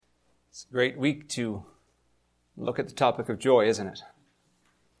It's a great week to look at the topic of joy, isn't it?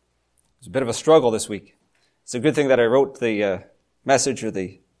 It's a bit of a struggle this week. It's a good thing that I wrote the message or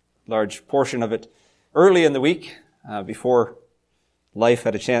the large portion of it early in the week before life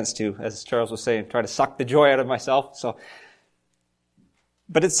had a chance to, as Charles was saying, try to suck the joy out of myself.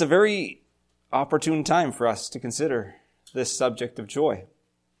 But it's a very opportune time for us to consider this subject of joy.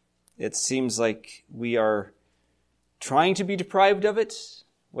 It seems like we are trying to be deprived of it,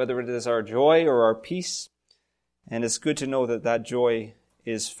 whether it is our joy or our peace. And it's good to know that that joy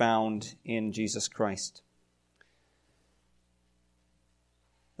is found in Jesus Christ.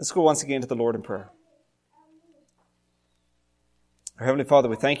 Let's go once again to the Lord in prayer. Our Heavenly Father,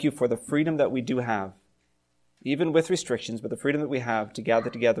 we thank you for the freedom that we do have, even with restrictions, but the freedom that we have to gather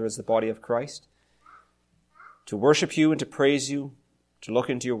together as the body of Christ, to worship you and to praise you, to look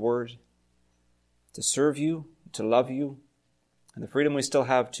into your word, to serve you, to love you, and the freedom we still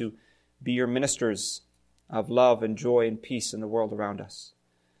have to be your ministers of love and joy and peace in the world around us.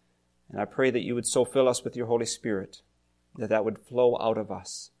 And I pray that you would so fill us with your Holy Spirit that that would flow out of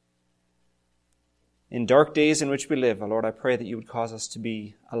us. In dark days in which we live, Lord, I pray that you would cause us to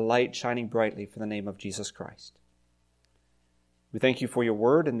be a light shining brightly for the name of Jesus Christ. We thank you for your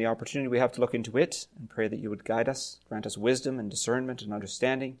word and the opportunity we have to look into it, and pray that you would guide us, grant us wisdom and discernment and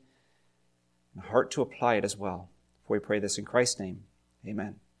understanding, and a heart to apply it as well. For we pray this in Christ's name.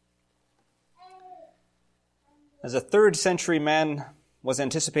 Amen. As a 3rd century man was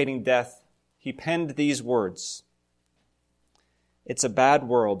anticipating death, he penned these words: "It's a bad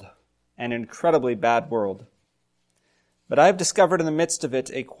world, an incredibly bad world. But I have discovered in the midst of it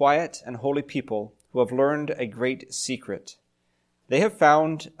a quiet and holy people who have learned a great secret. They have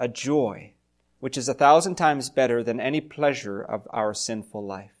found a joy which is 1,000 times better than any pleasure of our sinful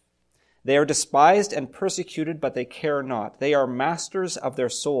life. They are despised and persecuted, but they care not. They are masters of their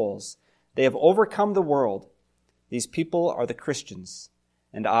souls. They have overcome the world. These people are the Christians,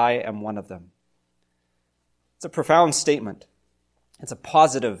 and I am one of them." It's a profound statement. It's a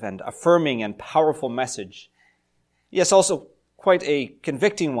positive and affirming and powerful message. Yes, also quite a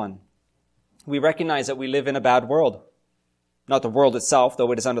convicting one. We recognize that we live in a bad world. Not the world itself,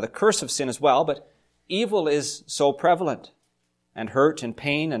 though it is under the curse of sin as well, but evil is so prevalent, and hurt and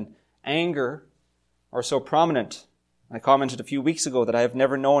pain and anger are so prominent. I commented a few weeks ago that I have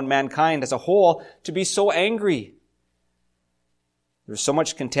never known mankind as a whole to be so angry. There's so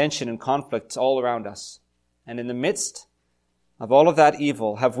much contention and conflict all around us. And in the midst of all of that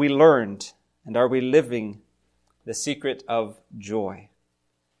evil, have we learned and are we living the secret of joy?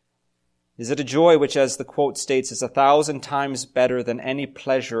 Is it a joy which, as the quote states, is 1,000 times better than any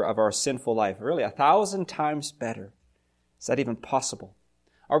pleasure of our sinful life? Really, 1,000 times better. Is that even possible?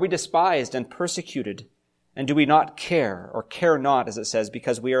 Are we despised and persecuted? And do we not care, or care not, as it says,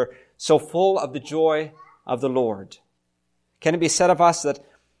 because we are so full of the joy of the Lord? Can it be said of us that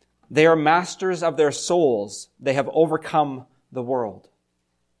they are masters of their souls? They have overcome the world.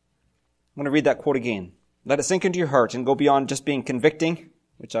 I'm going to read that quote again. Let it sink into your heart and go beyond just being convicting,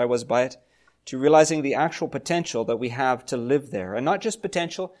 which I was by it, to realizing the actual potential that we have to live there. And not just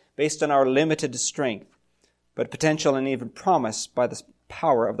potential based on our limited strength, but potential and even promise by the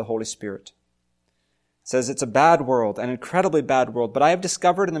power of the Holy Spirit. It says it's a bad world, an incredibly bad world, but I have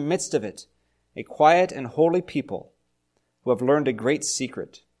discovered in the midst of it a quiet and holy people who have learned a great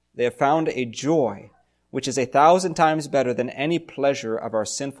secret. They have found a joy which is 1,000 times better than any pleasure of our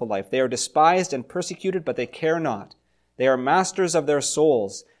sinful life. They are despised and persecuted, but they care not. They are masters of their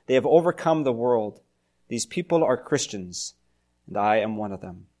souls. They have overcome the world. These people are Christians, and I am one of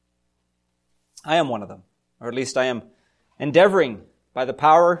them. I am one of them, or at least I am endeavoring by the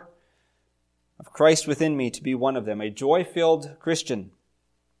power of Christ within me to be one of them, a joy-filled Christian.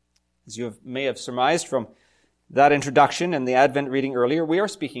 As you may have surmised from that introduction and the Advent reading earlier, we are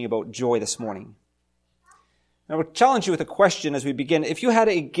speaking about joy this morning. I would challenge you with a question as we begin. If you had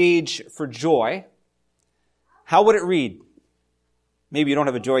a gauge for joy, how would it read? Maybe you don't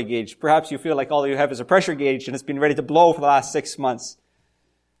have a joy gauge. Perhaps you feel like all you have is a pressure gauge and it's been ready to blow for the last 6 months.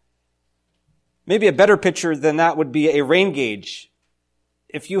 Maybe a better picture than that would be a rain gauge.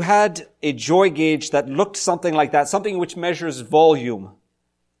 If you had a joy gauge that looked something like that, something which measures volume,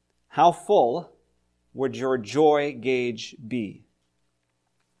 how full would your joy gauge be?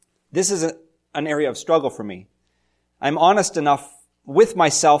 This is an area of struggle for me. I'm honest enough with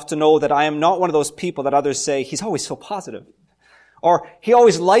myself to know that I am not one of those people that others say, he's always so positive. Or he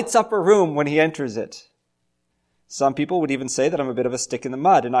always lights up a room when he enters it. Some people would even say that I'm a bit of a stick in the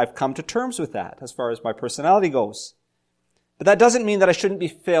mud, and I've come to terms with that as far as my personality goes. But that doesn't mean that I shouldn't be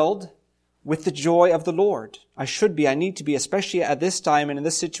filled with the joy of the Lord. I need to be, especially at this time and in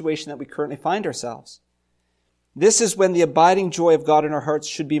this situation that we currently find ourselves. This is when the abiding joy of God in our hearts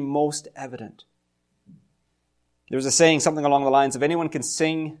should be most evident. There's a saying, something along the lines of, anyone can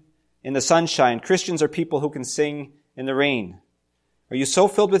sing in the sunshine. Christians are people who can sing in the rain. Are you so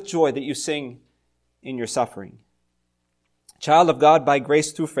filled with joy that you sing in your suffering? Child of God by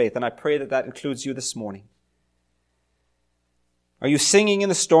grace through faith, and I pray that that includes you this morning. Are you singing in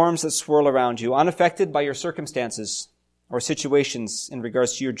the storms that swirl around you, unaffected by your circumstances or situations in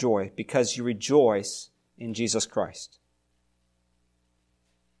regards to your joy, because you rejoice in Jesus Christ?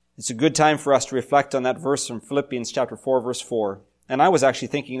 It's a good time for us to reflect on that verse from Philippians chapter 4, verse 4. And I was actually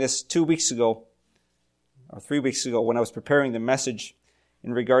thinking this 2 weeks ago, or 3 weeks ago, when I was preparing the message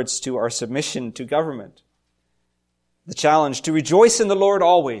in regards to our submission to government. The challenge to rejoice in the Lord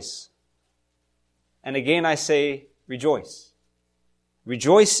always. And again I say, rejoice.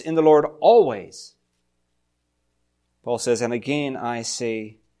 Rejoice in the Lord always. Paul says, and again I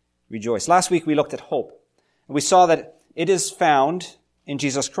say, rejoice. Last week we looked at hope. And we saw that it is found in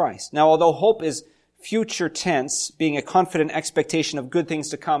Jesus Christ. Now, although hope is future tense, being a confident expectation of good things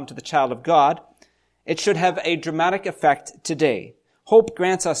to come to the child of God, it should have a dramatic effect today. Hope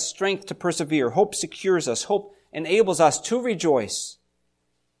grants us strength to persevere. Hope secures us. Hope enables us to rejoice,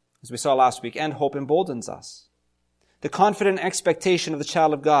 as we saw last week, and hope emboldens us. The confident expectation of the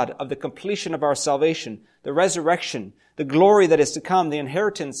child of God, of the completion of our salvation, the resurrection, the glory that is to come, the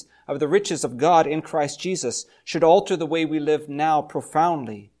inheritance of the riches of God in Christ Jesus, should alter the way we live now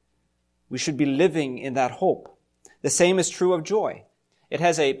profoundly. We should be living in that hope. The same is true of joy. It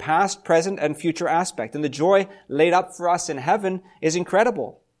has a past, present, and future aspect, and the joy laid up for us in heaven is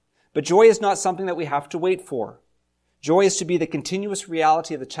incredible. But joy is not something that we have to wait for. Joy is to be the continuous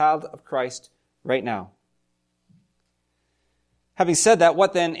reality of the child of Christ right now. Having said that,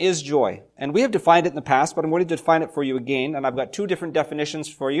 what then is joy? And we have defined it in the past, but I'm going to define it for you again, and I've got two different definitions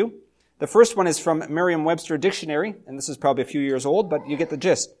for you. The first one is from Merriam-Webster Dictionary, and this is probably a few years old, but you get the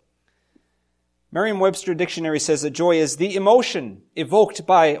gist. Merriam-Webster Dictionary says that joy is the emotion evoked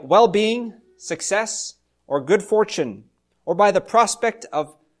by well-being, success, or good fortune, or by the prospect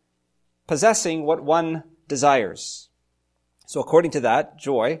of possessing what one desires. So according to that,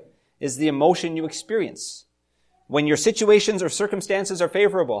 joy is the emotion you experience when your situations or circumstances are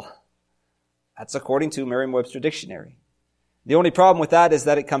favorable. That's according to Merriam-Webster Dictionary. The only problem with that is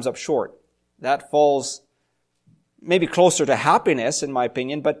that it comes up short. That falls maybe closer to happiness, in my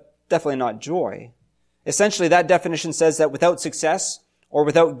opinion, but definitely not joy. Essentially, that definition says that without success or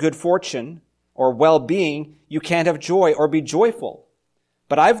without good fortune or well-being, you can't have joy or be joyful.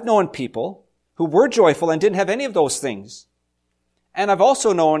 But I've known people who were joyful and didn't have any of those things. And I've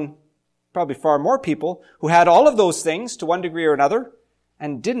also known probably far more people who had all of those things to one degree or another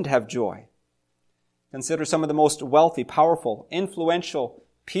and didn't have joy. Consider some of the most wealthy, powerful, influential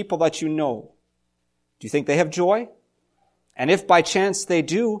people that you know. Do you think they have joy? And if by chance they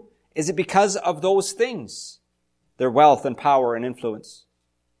do, is it because of those things? Their wealth and power and influence.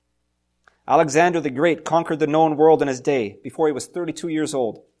 Alexander the Great conquered the known world in his day before he was 32 years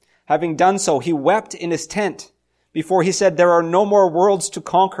old. Having done so, he wept in his tent before he said, "There are no more worlds to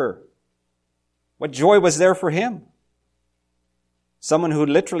conquer." What joy was there for him? Someone who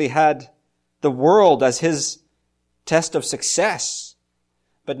literally had the world as his test of success,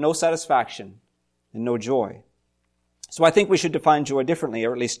 but no satisfaction and no joy. So I think we should define joy differently,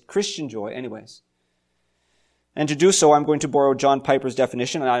 or at least Christian joy anyways. And to do so, I'm going to borrow John Piper's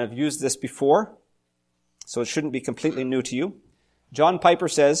definition, and I've used this before, so it shouldn't be completely new to you. John Piper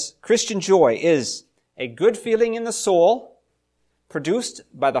says, Christian joy is a good feeling in the soul produced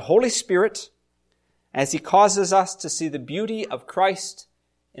by the Holy Spirit as He causes us to see the beauty of Christ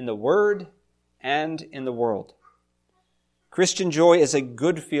in the Word and in the world. Christian joy is a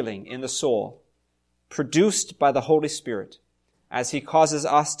good feeling in the soul produced by the Holy Spirit as He causes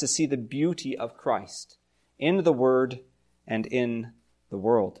us to see the beauty of Christ in the Word and in the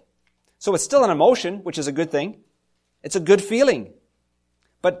world. So it's still an emotion, which is a good thing. It's a good feeling.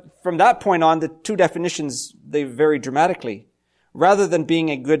 But from that point on, the two definitions, they vary dramatically. Rather than being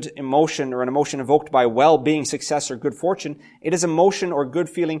a good emotion or an emotion evoked by well-being, success, or good fortune, it is emotion or good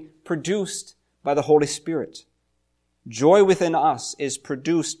feeling produced by the Holy Spirit. Joy within us is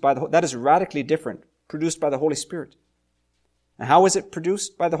produced by that is radically different, produced by the Holy Spirit. And how is it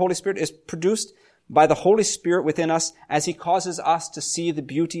produced by the Holy Spirit? It's produced by the Holy Spirit within us as He causes us to see the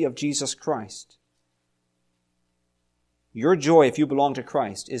beauty of Jesus Christ. Your joy, if you belong to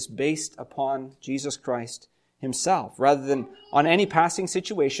Christ, is based upon Jesus Christ Himself, rather than on any passing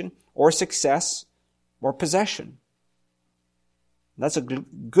situation or success or possession. That's a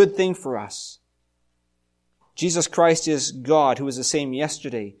good thing for us. Jesus Christ is God, who is the same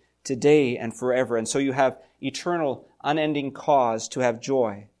yesterday, today, and forever. And so you have eternal, unending cause to have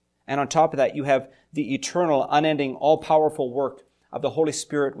joy. And on top of that, you have the eternal, unending, all-powerful work of the Holy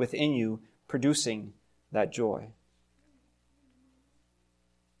Spirit within you, producing that joy.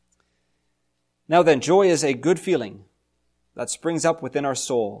 Now then, joy is a good feeling that springs up within our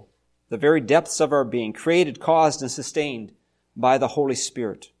soul, the very depths of our being, created, caused, and sustained by the Holy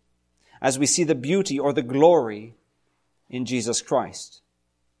Spirit, as we see the beauty or the glory in Jesus Christ.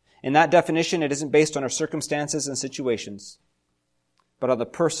 In that definition, it isn't based on our circumstances and situations, but on the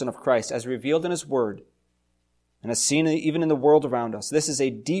person of Christ as revealed in His Word and as seen even in the world around us. This is a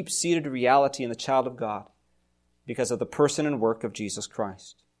deep-seated reality in the child of God because of the person and work of Jesus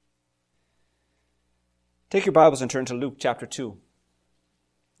Christ. Take your Bibles and turn to Luke chapter 2.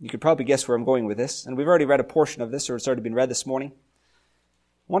 You could probably guess where I'm going with this, and we've already read a portion of this, or it's already been read this morning.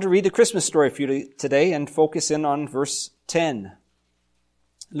 I want to read the Christmas story for you today and focus in on verse 10.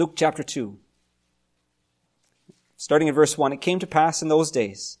 Luke chapter 2. Starting in verse 1, it came to pass in those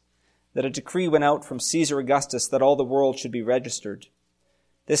days that a decree went out from Caesar Augustus that all the world should be registered.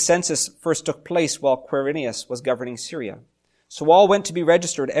 This census first took place while Quirinius was governing Syria. So all went to be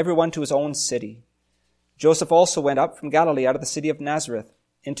registered, everyone to his own city. Joseph also went up from Galilee out of the city of Nazareth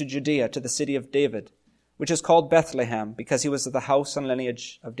into Judea to the city of David, which is called Bethlehem, because he was of the house and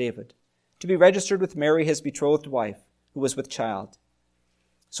lineage of David, to be registered with Mary, his betrothed wife, who was with child.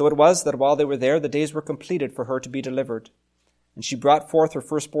 So it was that while they were there, the days were completed for her to be delivered. And she brought forth her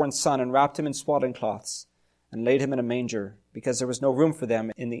firstborn son and wrapped him in swaddling cloths and laid him in a manger, because there was no room for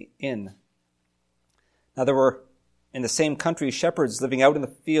them in the inn. Now there were in the same country shepherds living out in the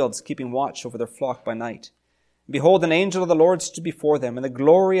fields, keeping watch over their flock by night. And behold, an angel of the Lord stood before them, and the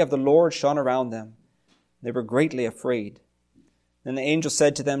glory of the Lord shone around them. They were greatly afraid. Then the angel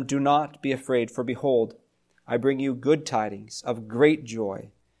said to them, Do not be afraid, for behold, I bring you good tidings of great joy,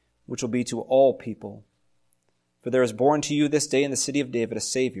 which will be to all people. For there is born to you this day in the city of David a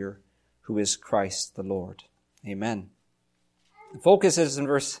Savior, who is Christ the Lord. Amen. The focus is in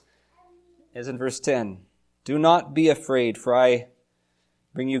verse 10. Do not be afraid, for I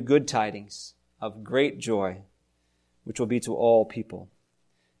bring you good tidings of great joy, which will be to all people.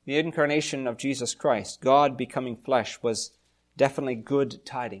 The incarnation of Jesus Christ, God becoming flesh, was definitely good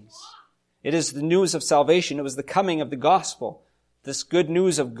tidings. It is the news of salvation. It was the coming of the gospel. This good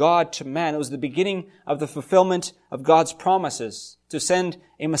news of God to man. It was the beginning of the fulfillment of God's promises to send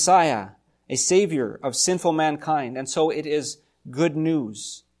a Messiah, a Savior of sinful mankind. And so it is good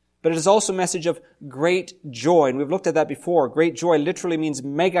news. But it is also a message of great joy. And we've looked at that before. Great joy literally means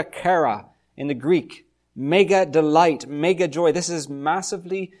mega chara in the Greek. Mega delight, mega joy. This is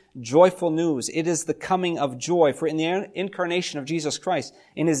massively joyful news. It is the coming of joy. For in the incarnation of Jesus Christ,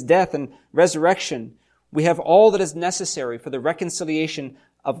 in His death and resurrection, we have all that is necessary for the reconciliation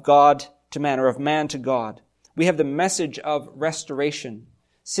of God to man, or of man to God. We have the message of restoration.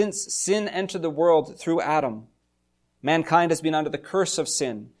 Since sin entered the world through Adam, mankind has been under the curse of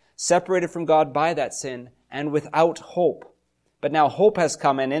sin, separated from God by that sin, and without hope. But now hope has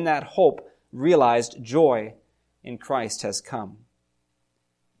come, and in that hope, realized joy in Christ has come.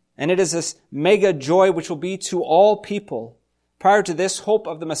 And it is this mega joy which will be to all people. Prior to this, hope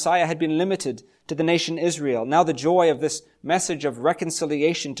of the Messiah had been limited to the nation Israel. Now the joy of this message of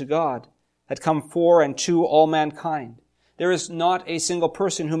reconciliation to God had come for and to all mankind. There is not a single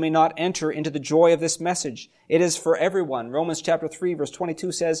person who may not enter into the joy of this message. It is for everyone. Romans chapter 3 verse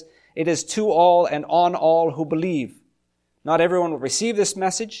 22 says, It is to all and on all who believe. Not everyone will receive this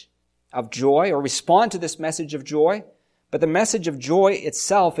message of joy or respond to this message of joy, but the message of joy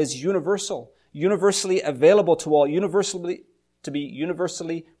itself is universal, universally available to all, to be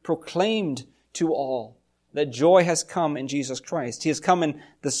universally proclaimed to all. That joy has come in Jesus Christ. He has come in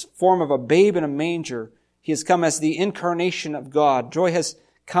this form of a babe in a manger. He has come as the incarnation of God. Joy has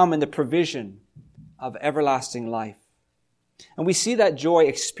come in the provision of everlasting life. And we see that joy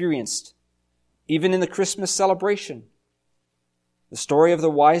experienced even in the Christmas celebration. The story of the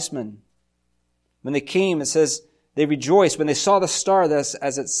wise men. When they came, it says they rejoiced. When they saw the star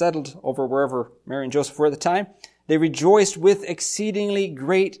as it settled over wherever Mary and Joseph were at the time, they rejoiced with exceedingly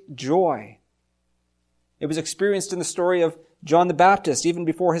great joy. It was experienced in the story of John the Baptist, even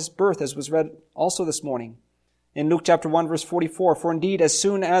before his birth, as was read also this morning. In Luke chapter 1, verse 44, For indeed, as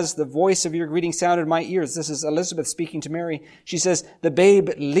soon as the voice of your greeting sounded in my ears, this is Elizabeth speaking to Mary, she says, the babe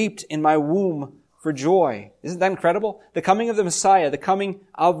leaped in my womb for joy. Isn't that incredible? The coming of the Messiah, the coming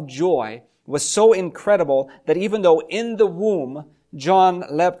of joy, was so incredible that even though in the womb John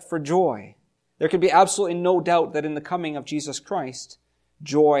leapt for joy, There can be absolutely no doubt that in the coming of Jesus Christ,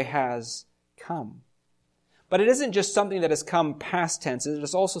 joy has come. But it isn't just something that has come past tense. It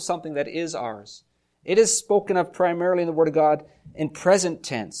is also something that is ours. It is spoken of primarily in the Word of God in present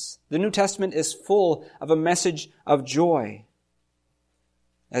tense. The New Testament is full of a message of joy.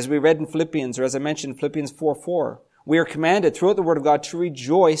 As we read in Philippians, or as I mentioned, Philippians 4:4, we are commanded throughout the Word of God to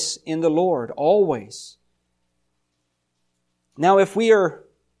rejoice in the Lord always. Now, if we are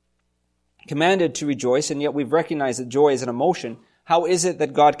commanded to rejoice, and yet we've recognized that joy is an emotion, how is it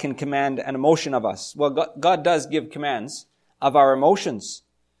that God can command an emotion of us? Well, God does give commands of our emotions.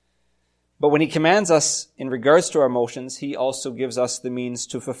 But when He commands us in regards to our emotions, He also gives us the means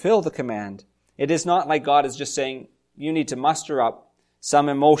to fulfill the command. It is not like God is just saying, you need to muster up some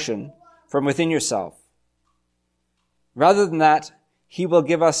emotion from within yourself. Rather than that, He will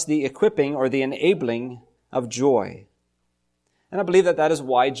give us the equipping or the enabling of joy. And I believe that that is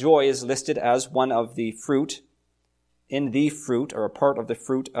why joy is listed as one of the fruit, in the fruit, or a part of the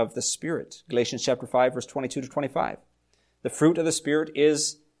fruit of the Spirit. Galatians chapter 5, verse 22 to 25. The fruit of the Spirit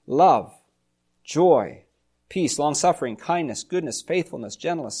is love, joy, peace, long-suffering, kindness, goodness, faithfulness,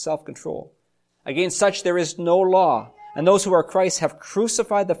 gentleness, self-control. Against such there is no law, and those who are Christ have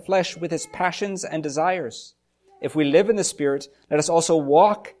crucified the flesh with its passions and desires. If we live in the Spirit, let us also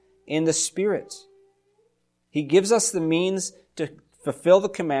walk in the Spirit. He gives us the means to fulfill the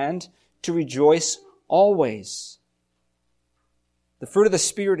command to rejoice always. The fruit of the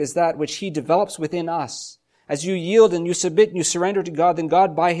Spirit is that which He develops within us. As you yield and you submit and you surrender to God, then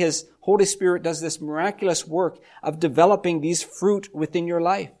God, by His Holy Spirit, does this miraculous work of developing these fruit within your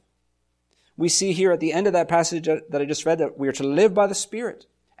life. We see here at the end of that passage that I just read that we are to live by the Spirit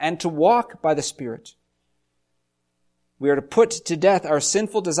and to walk by the Spirit. We are to put to death our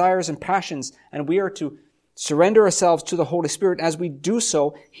sinful desires and passions, and we are to surrender ourselves to the Holy Spirit. As we do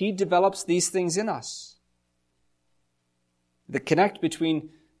so, He develops these things in us. The connect between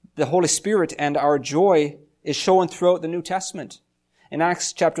the Holy Spirit and our joy is shown throughout the New Testament. In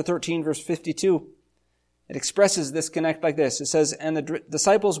Acts chapter 13, verse 52, it expresses this connect like this. It says, and the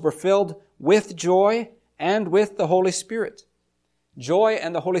disciples were filled with joy and with the Holy Spirit. Joy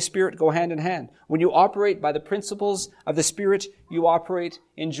and the Holy Spirit go hand in hand. When you operate by the principles of the Spirit, you operate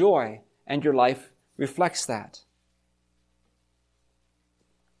in joy, and your life reflects that.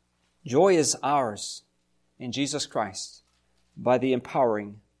 Joy is ours in Jesus Christ by the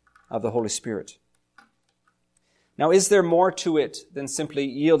empowering of the Holy Spirit. Now, is there more to it than simply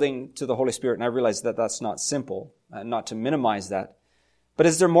yielding to the Holy Spirit? And I realize that that's not simple, not to minimize that. But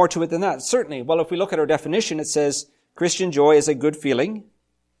is there more to it than that? Certainly. Well, if we look at our definition, it says Christian joy is a good feeling.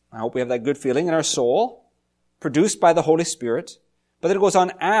 I hope we have that good feeling in our soul, produced by the Holy Spirit. But then it goes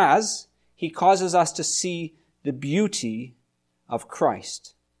on, as He causes us to see the beauty of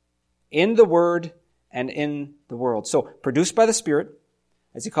Christ in the Word and in the world. So, produced by the Spirit,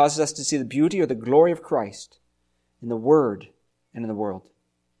 as He causes us to see the beauty or the glory of Christ in the Word and in the world.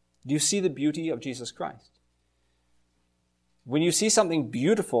 Do you see the beauty of Jesus Christ? When you see something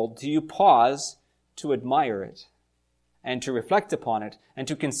beautiful, do you pause to admire it and to reflect upon it and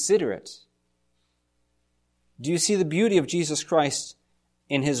to consider it? Do you see the beauty of Jesus Christ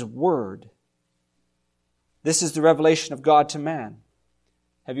in His Word? This is the revelation of God to man.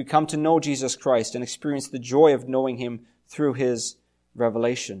 Have you come to know Jesus Christ and experienced the joy of knowing Him through His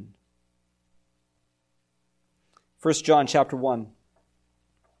revelation? 1 John chapter 1.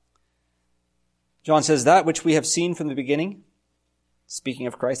 John says, that which we have seen from the beginning, speaking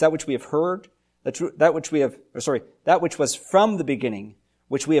of Christ, that which we have heard, that which was from the beginning,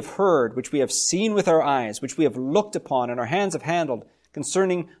 which we have heard, which we have seen with our eyes, which we have looked upon and our hands have handled,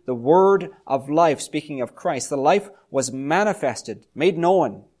 concerning the word of life, speaking of Christ. The life was manifested, made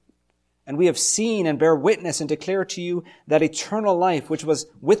known, and we have seen and bear witness and declare to you that eternal life which was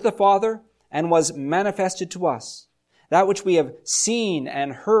with the Father and was manifested to us. That which we have seen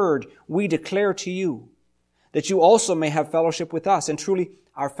and heard, we declare to you, that you also may have fellowship with us. And truly,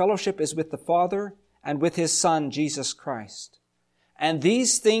 our fellowship is with the Father and with His Son, Jesus Christ. And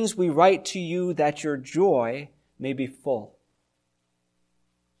these things we write to you that your joy may be full.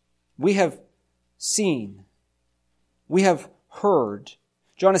 We have seen. We have heard.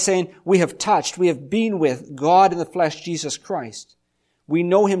 John is saying, we have touched, we have been with God in the flesh, Jesus Christ. We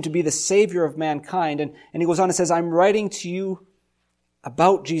know Him to be the Savior of mankind. And he goes on and says, I'm writing to you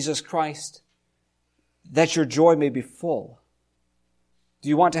about Jesus Christ that your joy may be full. Do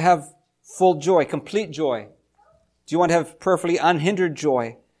you want to have full joy, complete joy? Do you want to have perfectly unhindered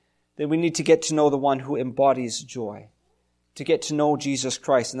joy? Then we need to get to know the one who embodies joy, to get to know Jesus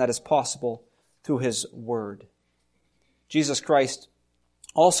Christ, and that is possible through His Word. Jesus Christ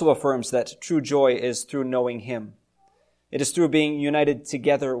also affirms that true joy is through knowing Him. It is through being united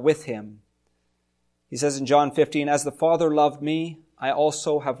together with Him. He says in John 15, "As the Father loved me, I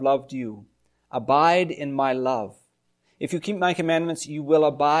also have loved you. Abide in my love. If you keep my commandments, you will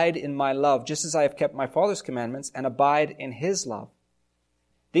abide in my love, just as I have kept my Father's commandments and abide in His love.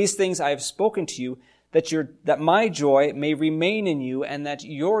 These things I have spoken to you, that my joy may remain in you and that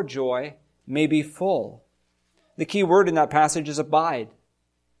your joy may be full." The key word in that passage is abide.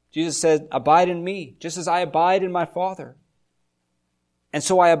 Jesus said, "Abide in me, just as I abide in my Father. And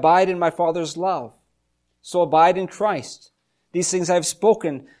so I abide in my Father's love. So abide in Christ. These things I have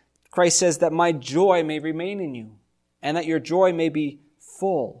spoken," Christ says, "that my joy may remain in you and that your joy may be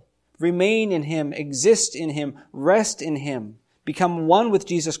full." Remain in Him, exist in Him, rest in Him. Become one with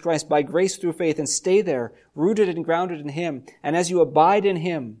Jesus Christ by grace through faith and stay there, rooted and grounded in Him. And as you abide in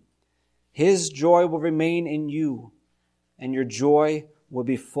Him, His joy will remain in you and your joy will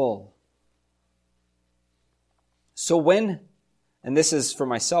be full. So when, and this is for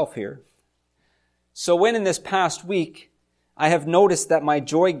myself here, so when in this past week I have noticed that my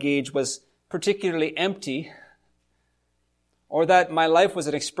joy gauge was particularly empty, or that my life was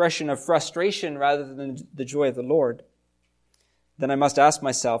an expression of frustration rather than the joy of the Lord, then I must ask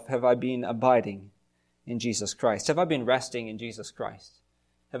myself, have I been abiding in Jesus Christ? Have I been resting in Jesus Christ?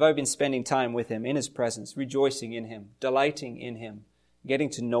 Have I been spending time with Him, in His presence, rejoicing in Him, delighting in Him, getting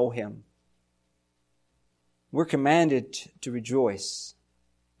to know Him? We're commanded to rejoice.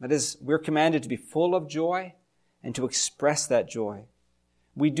 That is, we're commanded to be full of joy and to express that joy.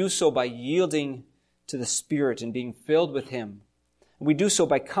 We do so by yielding to the Spirit and being filled with Him. We do so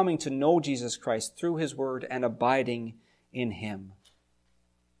by coming to know Jesus Christ through His Word and abiding in Him.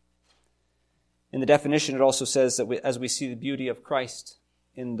 In the definition, it also says that as we see the beauty of Christ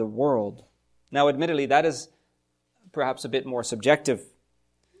in the world. Now, admittedly, that is perhaps a bit more subjective.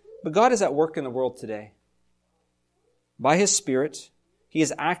 But God is at work in the world today. By His Spirit, He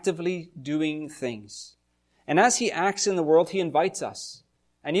is actively doing things. And as He acts in the world, He invites us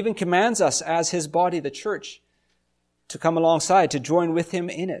and even commands us as His body, the church, to come alongside, to join with Him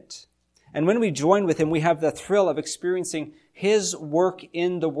in it. And when we join with Him, we have the thrill of experiencing His work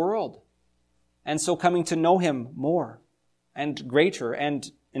in the world. And so coming to know Him more and greater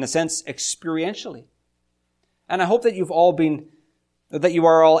and, in a sense, experientially. And I hope that you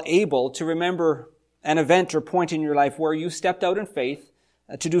are all able to remember an event or point in your life where you stepped out in faith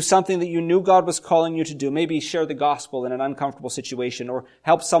to do something that you knew God was calling you to do. Maybe share the gospel in an uncomfortable situation, or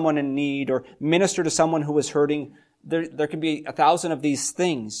help someone in need, or minister to someone who is hurting. There can be 1,000 of these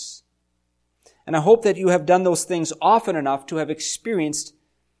things. And I hope that you have done those things often enough to have experienced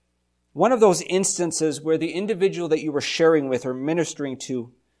one of those instances where the individual that you were sharing with or ministering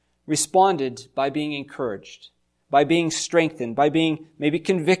to responded by being encouraged, by being strengthened, by being maybe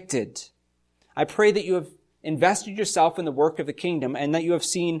convicted. I pray that you have invested yourself in the work of the kingdom and that you have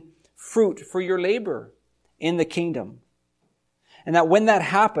seen fruit for your labor in the kingdom. And that when that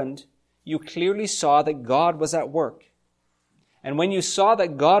happened, you clearly saw that God was at work. And when you saw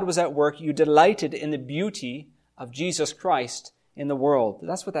that God was at work, you delighted in the beauty of Jesus Christ in the world.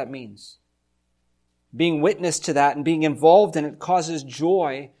 That's what that means. Being witness to that and being involved in it causes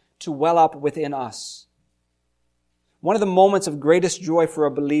joy to well up within us. One of the moments of greatest joy for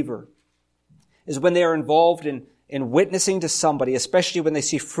a believer is when they are involved in witnessing to somebody, especially when they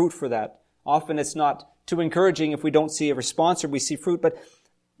see fruit for that. Often it's not too encouraging if we don't see a response or we see fruit, but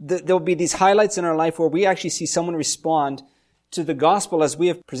there'll be these highlights in our life where we actually see someone respond to the gospel as we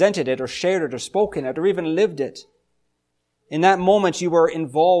have presented it or shared it or spoken it or even lived it. In that moment, you are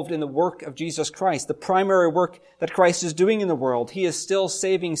involved in the work of Jesus Christ, the primary work that Christ is doing in the world. He is still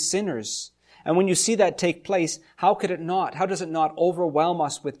saving sinners. And when you see that take place, how does it not overwhelm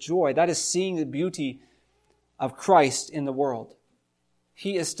us with joy? That is seeing the beauty of Christ in the world.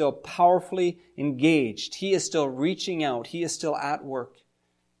 He is still powerfully engaged. He is still reaching out. He is still at work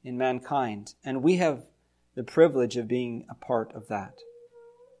in mankind. And we have the privilege of being a part of that.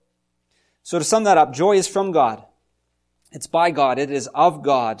 So to sum that up, joy is from God. It's by God. It is of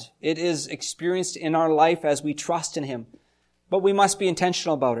God. It is experienced in our life as we trust in Him. But we must be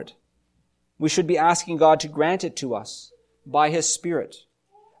intentional about it. We should be asking God to grant it to us by His Spirit.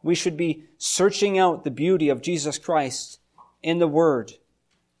 We should be searching out the beauty of Jesus Christ in the Word.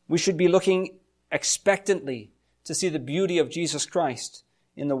 We should be looking expectantly to see the beauty of Jesus Christ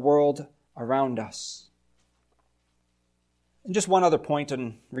in the world around us. And just one other point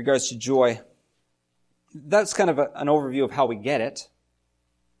in regards to joy. That's kind of an overview of how we get it.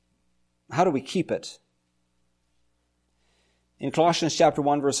 How do we keep it? In Colossians chapter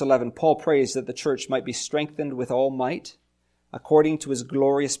 1, verse 11, Paul prays that the church might be strengthened with all might, according to his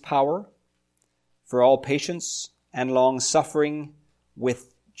glorious power, for all patience and long-suffering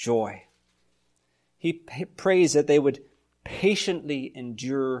with joy. He prays that they would patiently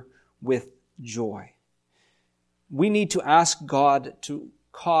endure with joy. We need to ask God to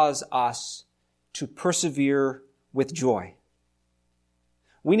cause us to persevere with joy.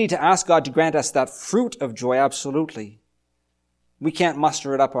 We need to ask God to grant us that fruit of joy, absolutely. We can't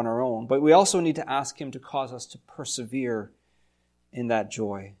muster it up on our own, but we also need to ask him to cause us to persevere in that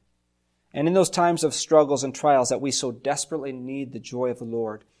joy. And in those times of struggles and trials that we so desperately need the joy of the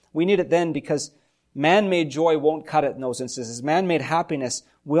Lord, we need it then because man-made joy won't cut it in those instances. Man-made happiness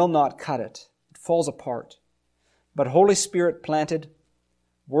will not cut it. It falls apart. But Holy Spirit planted,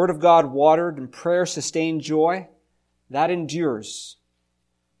 Word of God watered, and prayer sustained joy, that endures.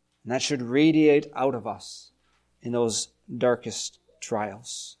 And that should radiate out of us in those darkest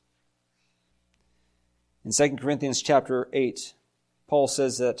trials. In 2 Corinthians chapter 8, Paul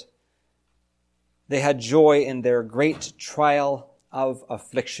says that they had joy in their great trial of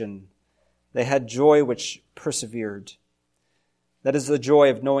affliction. They had joy which persevered. That is the joy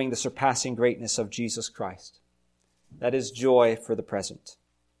of knowing the surpassing greatness of Jesus Christ. That is joy for the present.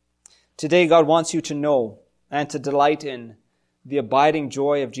 Today, God wants you to know and to delight in the abiding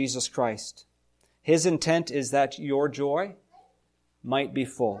joy of Jesus Christ. His intent is that your joy might be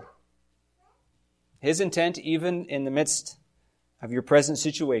full. His intent, even in the midst of your present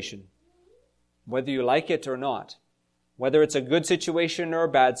situation, whether you like it or not, whether it's a good situation or a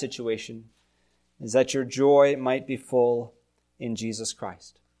bad situation, is that your joy might be full in Jesus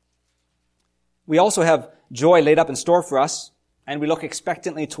Christ. We also have joy laid up in store for us, and we look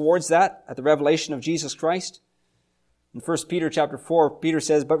expectantly towards that at the revelation of Jesus Christ. In 1 Peter chapter 4, Peter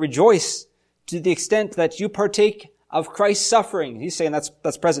says, "But rejoice to the extent that you partake of Christ's suffering." He's saying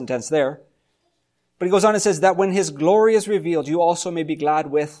that's present tense there. But he goes on and says that when his glory is revealed, you also may be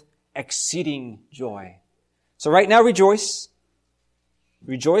glad with exceeding joy. So right now rejoice.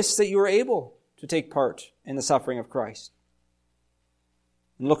 Rejoice that you are able to take part in the suffering of Christ.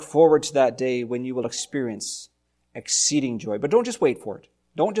 And look forward to that day when you will experience exceeding joy. But don't just wait for it.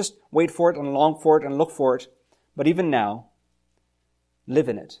 Don't just wait for it and long for it and look for it. But even now, live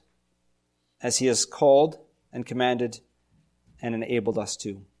in it as he has called and commanded and enabled us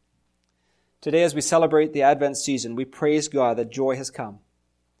to. Today, as we celebrate the Advent season, we praise God that joy has come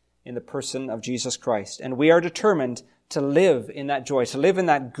in the person of Jesus Christ. And we are determined to live in that joy, to live in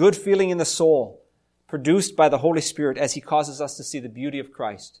that good feeling in the soul produced by the Holy Spirit as he causes us to see the beauty of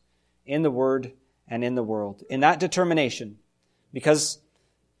Christ in the Word and in the world. In that determination, because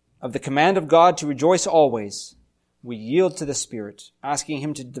of the command of God to rejoice always, we yield to the Spirit, asking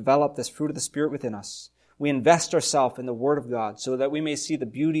him to develop this fruit of the Spirit within us. We invest ourselves in the Word of God so that we may see the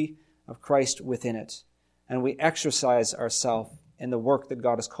beauty of Christ within it. And we exercise ourselves in the work that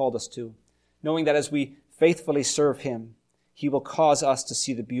God has called us to, knowing that as we faithfully serve him, he will cause us to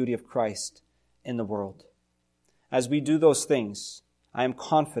see the beauty of Christ in the world. As we do those things, I am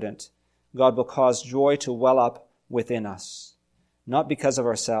confident God will cause joy to well up within us, not because of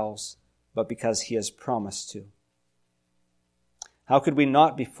ourselves, but because he has promised to. How could we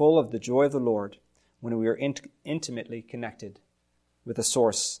not be full of the joy of the Lord when we are intimately connected with the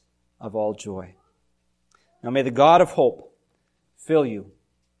source of all joy? Now may the God of hope fill you.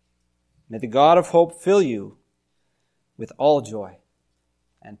 May the God of hope fill you with all joy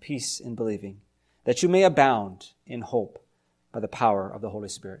and peace in believing, that you may abound in hope by the power of the Holy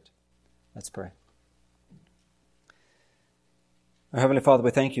Spirit. Let's pray. Our Heavenly Father,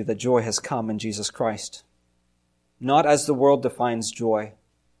 we thank you that joy has come in Jesus Christ, not as the world defines joy,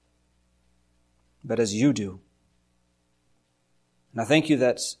 but as you do. And I thank you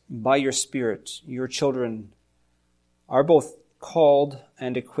that by your Spirit, your children are both called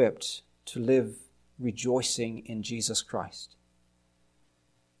and equipped to live rejoicing in Jesus Christ.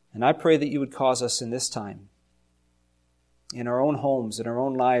 And I pray that you would cause us in this time, in our own homes, in our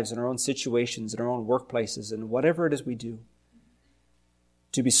own lives, in our own situations, in our own workplaces, and whatever it is we do,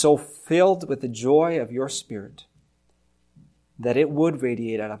 to be so filled with the joy of your Spirit that it would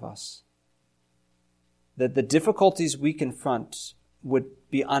radiate out of us, that the difficulties we confront would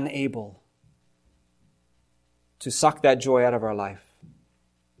be unable to suck that joy out of our life,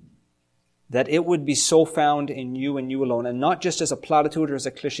 that it would be so found in you and you alone, and not just as a platitude or as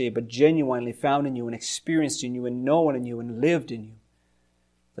a cliche, but genuinely found in you and experienced in you and known in you and lived in you,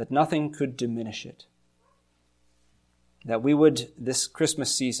 that nothing could diminish it. That we would, this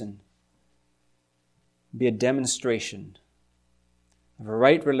Christmas season, be a demonstration of a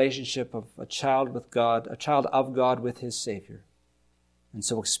right relationship of a child with God, a child of God with his Savior, and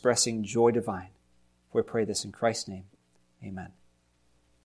so expressing joy divine. We pray this in Christ's name. Amen.